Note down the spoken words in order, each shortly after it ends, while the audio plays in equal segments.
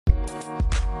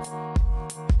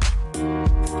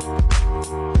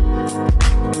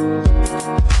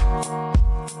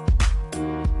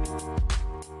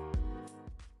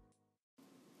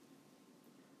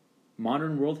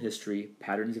Modern World History,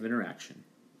 Patterns of Interaction,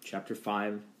 Chapter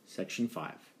 5, Section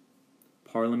 5.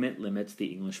 Parliament limits the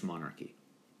English monarchy.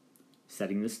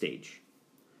 Setting the stage.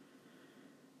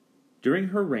 During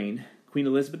her reign, Queen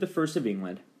Elizabeth I of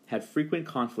England had frequent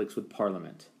conflicts with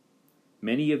Parliament.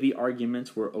 Many of the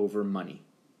arguments were over money,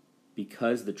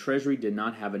 because the Treasury did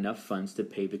not have enough funds to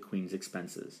pay the Queen's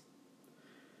expenses.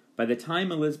 By the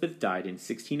time Elizabeth died in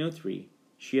 1603,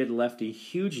 she had left a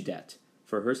huge debt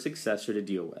for her successor to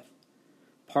deal with.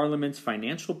 Parliament's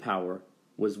financial power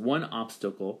was one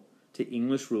obstacle to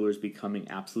English rulers becoming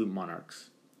absolute monarchs.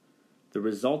 The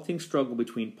resulting struggle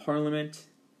between Parliament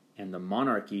and the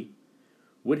monarchy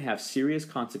would have serious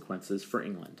consequences for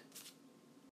England.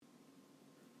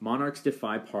 Monarchs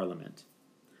defy Parliament.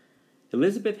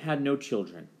 Elizabeth had no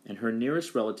children, and her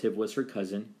nearest relative was her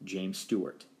cousin, James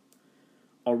Stuart.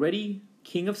 Already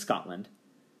King of Scotland,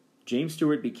 James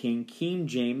Stuart became King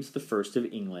James I of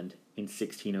England in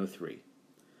 1603.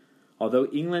 Although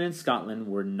England and Scotland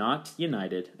were not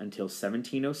united until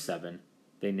 1707,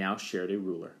 they now shared a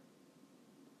ruler.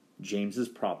 James's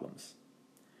problems.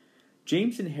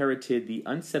 James inherited the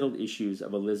unsettled issues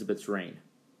of Elizabeth's reign.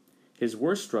 His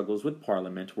worst struggles with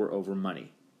Parliament were over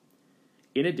money.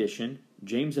 In addition,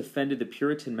 James offended the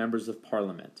Puritan members of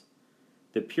Parliament.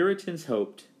 The Puritans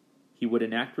hoped he would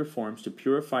enact reforms to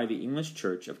purify the English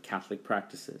Church of Catholic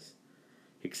practices.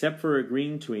 Except for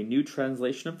agreeing to a new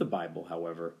translation of the Bible,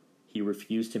 however, he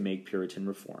refused to make Puritan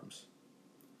reforms.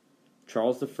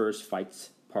 Charles I fights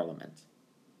Parliament.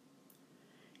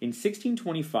 In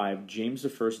 1625, James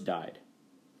I died.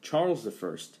 Charles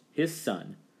I, his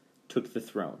son, took the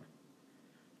throne.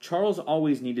 Charles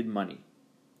always needed money,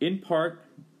 in part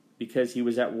because he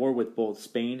was at war with both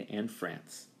Spain and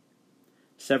France.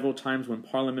 Several times when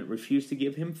Parliament refused to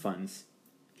give him funds,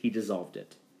 he dissolved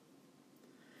it.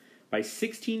 By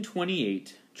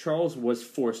 1628, Charles was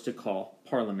forced to call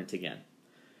Parliament again.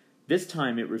 This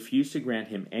time it refused to grant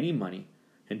him any money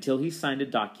until he signed a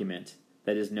document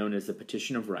that is known as the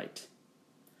Petition of Right.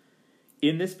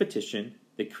 In this petition,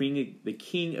 the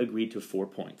king agreed to 4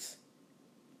 points.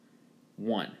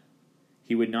 1.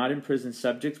 He would not imprison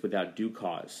subjects without due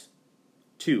cause.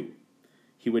 2.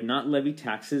 He would not levy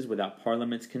taxes without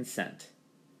Parliament's consent.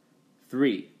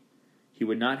 3. He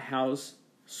would not house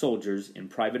soldiers in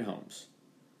private homes.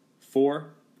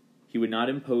 4. He would not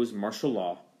impose martial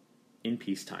law in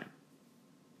peacetime.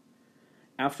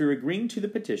 After agreeing to the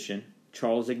petition,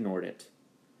 Charles ignored it.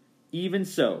 Even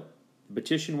so, the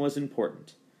petition was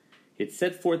important. It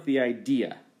set forth the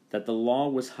idea that the law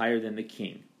was higher than the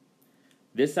king.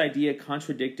 This idea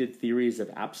contradicted theories of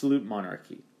absolute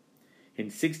monarchy. In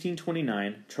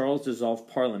 1629, Charles dissolved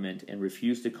Parliament and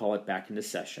refused to call it back into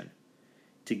session.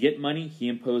 To get money, he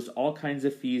imposed all kinds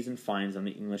of fees and fines on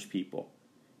the English people.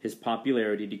 His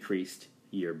popularity decreased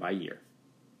year by year.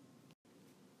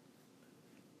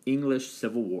 English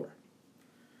Civil War.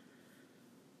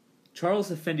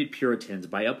 Charles offended Puritans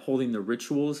by upholding the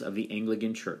rituals of the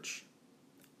Anglican Church.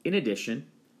 In addition,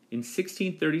 in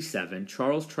 1637,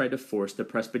 Charles tried to force the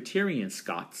Presbyterian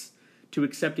Scots to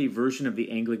accept a version of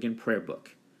the Anglican prayer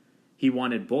book. He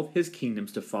wanted both his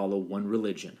kingdoms to follow one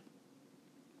religion.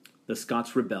 The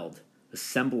Scots rebelled,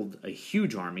 assembled a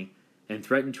huge army, and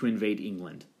threatened to invade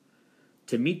England.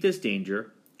 To meet this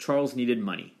danger, Charles needed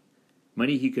money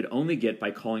he could only get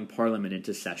by calling Parliament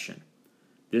into session.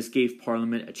 This gave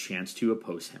Parliament a chance to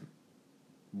oppose him.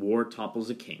 War topples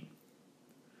a king.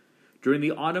 During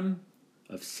the autumn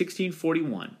of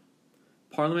 1641,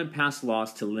 Parliament passed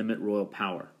laws to limit royal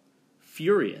power.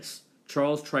 Furious,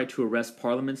 Charles tried to arrest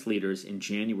Parliament's leaders in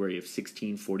January of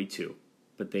 1642,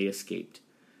 but they escaped.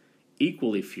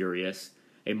 Equally furious,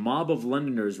 a mob of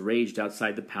Londoners raged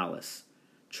outside the palace.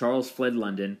 Charles fled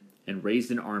London and raised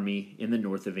an army in the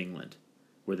north of England,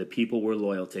 where the people were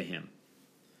loyal to him.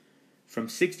 From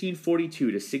 1642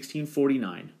 to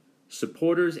 1649,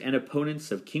 supporters and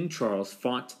opponents of King Charles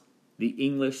fought the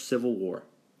English Civil War.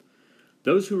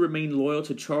 Those who remained loyal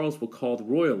to Charles were called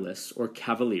Royalists or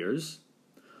Cavaliers.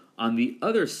 On the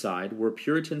other side were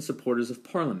Puritan supporters of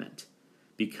Parliament.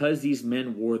 Because these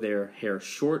men wore their hair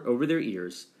short over their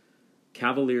ears,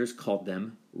 Cavaliers called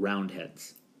them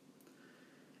Roundheads.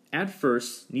 At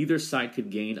first, neither side could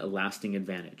gain a lasting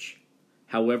advantage.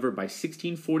 However, by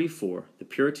 1644, the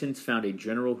Puritans found a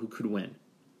general who could win,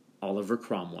 Oliver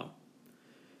Cromwell.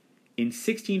 In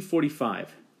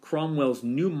 1645, Cromwell's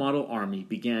new model army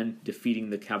began defeating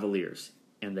the Cavaliers,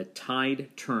 and the tide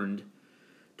turned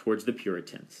towards the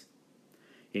Puritans.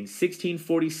 In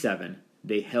 1647,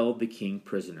 they held the king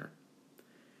prisoner.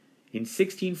 In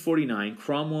 1649,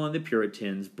 Cromwell and the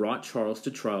Puritans brought Charles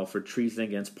to trial for treason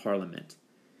against Parliament.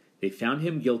 They found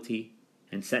him guilty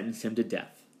and sentenced him to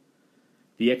death.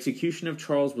 The execution of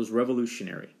Charles was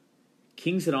revolutionary.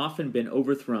 Kings had often been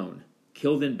overthrown,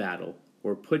 killed in battle,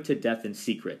 or put to death in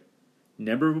secret.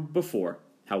 Never before,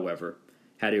 however,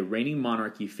 had a reigning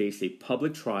monarchy faced a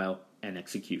public trial and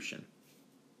execution.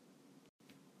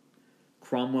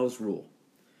 Cromwell's rule.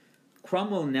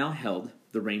 Cromwell now held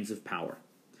the reins of power.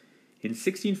 In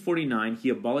 1649, he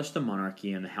abolished the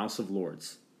monarchy and the House of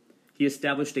Lords. He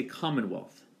established a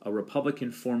commonwealth, a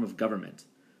republican form of government.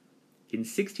 In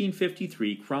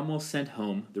 1653, Cromwell sent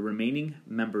home the remaining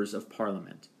members of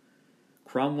Parliament.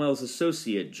 Cromwell's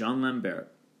associate, John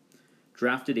Lambert,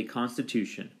 drafted a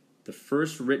constitution, the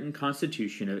first written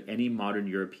constitution of any modern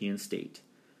European state.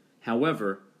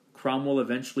 However, Cromwell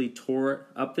eventually tore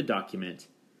up the document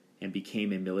and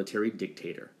became a military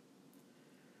dictator.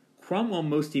 Cromwell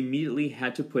most immediately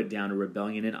had to put down a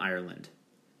rebellion in Ireland.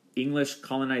 English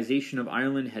colonization of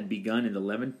Ireland had begun in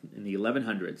the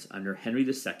 1100s under Henry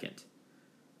II.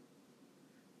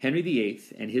 Henry VIII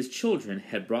and his children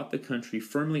had brought the country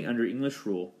firmly under English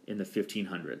rule in the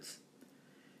 1500s.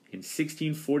 In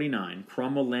 1649,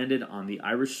 Cromwell landed on the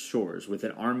Irish shores with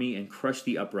an army and crushed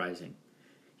the uprising.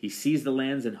 He seized the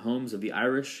lands and homes of the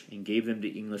Irish and gave them to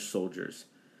English soldiers.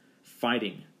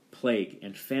 Fighting, plague,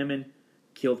 and famine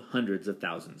killed hundreds of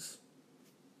thousands.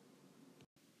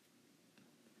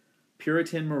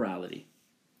 Puritan morality.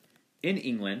 In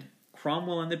England,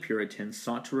 Cromwell and the Puritans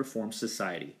sought to reform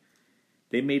society.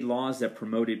 They made laws that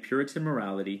promoted Puritan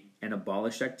morality and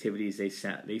abolished activities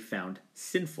they found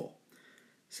sinful,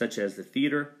 such as the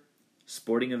theater,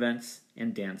 sporting events,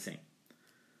 and dancing.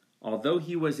 Although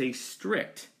he was a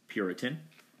strict Puritan,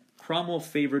 Cromwell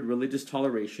favored religious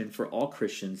toleration for all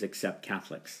Christians except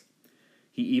Catholics.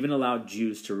 He even allowed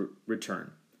Jews to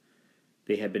return.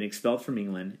 They had been expelled from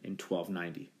England in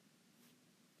 1290.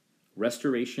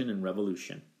 Restoration and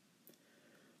Revolution.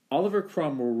 Oliver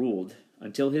Cromwell ruled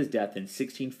until his death in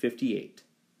 1658.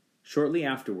 Shortly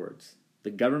afterwards,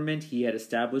 the government he had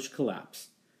established collapsed,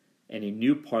 and a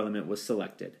new parliament was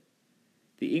selected.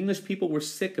 The English people were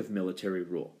sick of military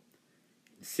rule.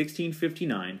 In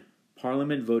 1659,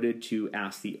 Parliament voted to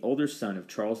ask the older son of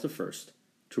Charles I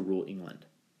to rule England.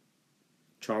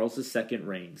 Charles II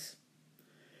reigns.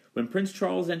 When Prince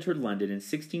Charles entered London in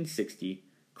 1660,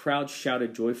 crowds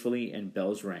shouted joyfully and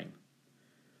bells rang.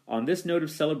 On this note of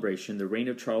celebration, the reign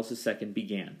of Charles II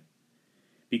began.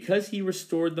 Because he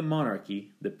restored the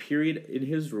monarchy, the period in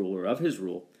his rule or of his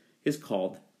rule is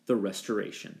called the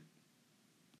Restoration.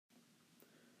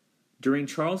 During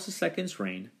Charles II's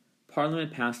reign,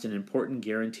 Parliament passed an important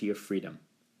guarantee of freedom,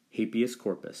 habeas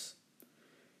corpus.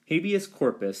 Habeas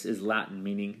corpus is Latin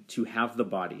meaning to have the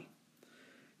body.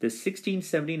 The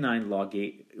 1679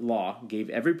 law gave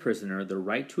every prisoner the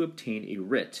right to obtain a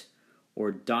writ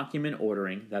or document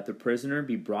ordering that the prisoner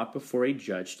be brought before a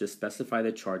judge to specify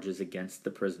the charges against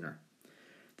the prisoner.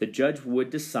 The judge would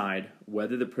decide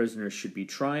whether the prisoner should be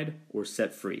tried or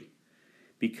set free.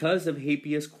 Because of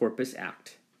Habeas Corpus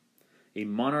Act, a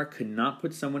monarch could not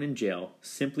put someone in jail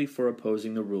simply for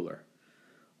opposing the ruler.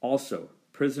 Also,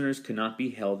 prisoners could not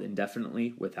be held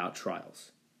indefinitely without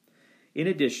trials. In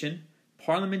addition,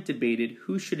 Parliament debated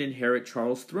who should inherit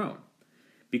Charles' throne.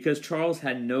 Because Charles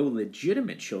had no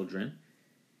legitimate children,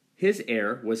 his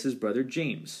heir was his brother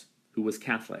James, who was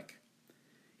Catholic.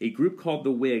 A group called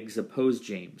the Whigs opposed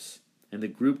James, and the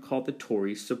group called the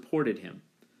Tories supported him.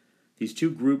 These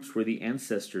two groups were the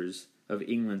ancestors of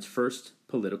England's first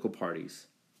political parties.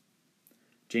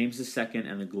 James II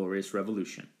and the Glorious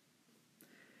Revolution.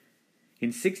 In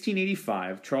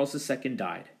 1685, Charles II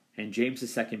died, and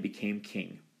James II became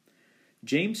king.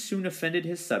 James soon offended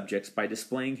his subjects by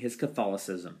displaying his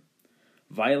Catholicism.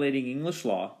 Violating English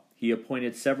law, he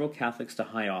appointed several Catholics to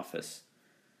high office.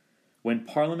 When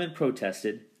Parliament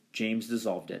protested, James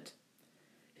dissolved it.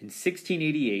 In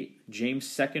 1688, James'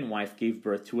 second wife gave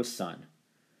birth to a son.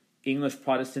 English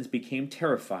Protestants became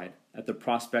terrified at the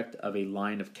prospect of a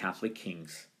line of Catholic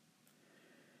kings.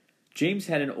 James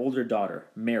had an older daughter,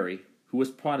 Mary, who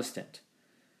was Protestant.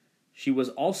 She was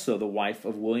also the wife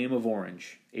of William of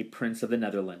Orange, a prince of the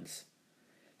Netherlands.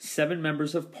 7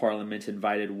 members of Parliament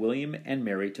invited William and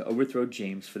Mary to overthrow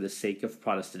James for the sake of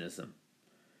Protestantism.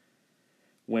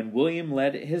 When William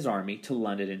led his army to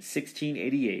London in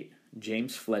 1688,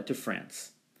 James fled to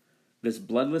France. This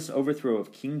bloodless overthrow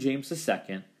of King James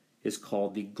II is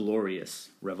called the Glorious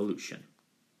Revolution.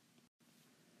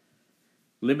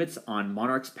 Limits on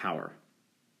monarch's power.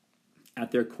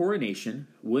 At their coronation,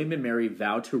 William and Mary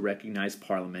vowed to recognize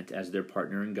Parliament as their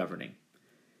partner in governing.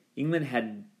 England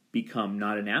had become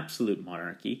not an absolute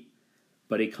monarchy,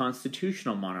 but a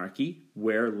constitutional monarchy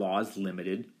where laws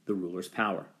limited the ruler's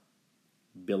power.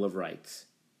 Bill of Rights.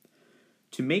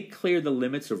 To make clear the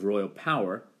limits of royal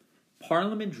power,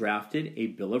 Parliament drafted a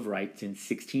Bill of Rights in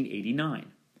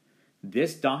 1689.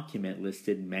 This document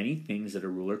listed many things that a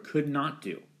ruler could not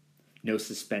do. No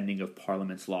suspending of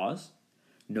Parliament's laws,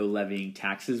 no levying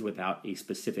taxes without a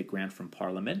specific grant from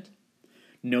Parliament,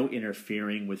 no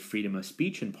interfering with freedom of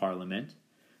speech in Parliament,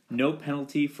 no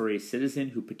penalty for a citizen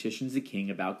who petitions the king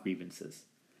about grievances.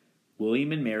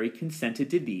 William and Mary consented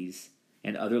to these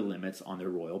and other limits on their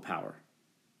royal power.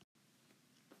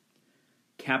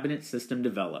 Cabinet system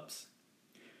develops.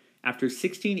 After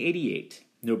 1688,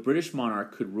 no British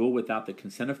monarch could rule without the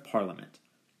consent of Parliament.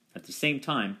 At the same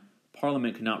time,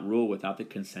 Parliament could not rule without the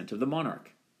consent of the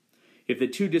monarch. If the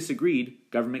two disagreed,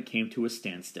 government came to a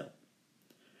standstill.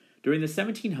 During the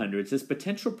 1700s, this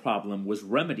potential problem was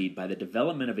remedied by the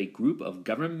development of a group of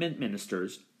government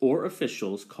ministers or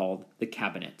officials called the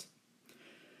cabinet.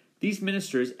 These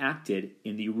ministers acted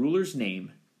in the ruler's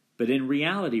name, but in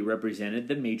reality represented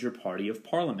the major party of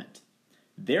Parliament.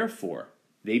 Therefore,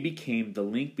 they became the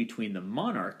link between the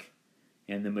monarch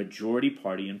and the majority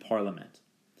party in Parliament.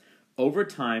 Over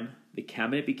time, the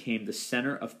cabinet became the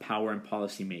center of power and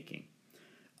policy making.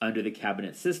 Under the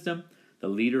cabinet system, the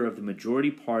leader of the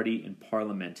majority party in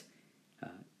Parliament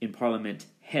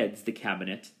heads the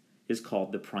cabinet, is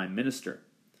called the Prime Minister.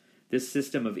 This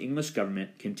system of English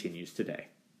government continues today.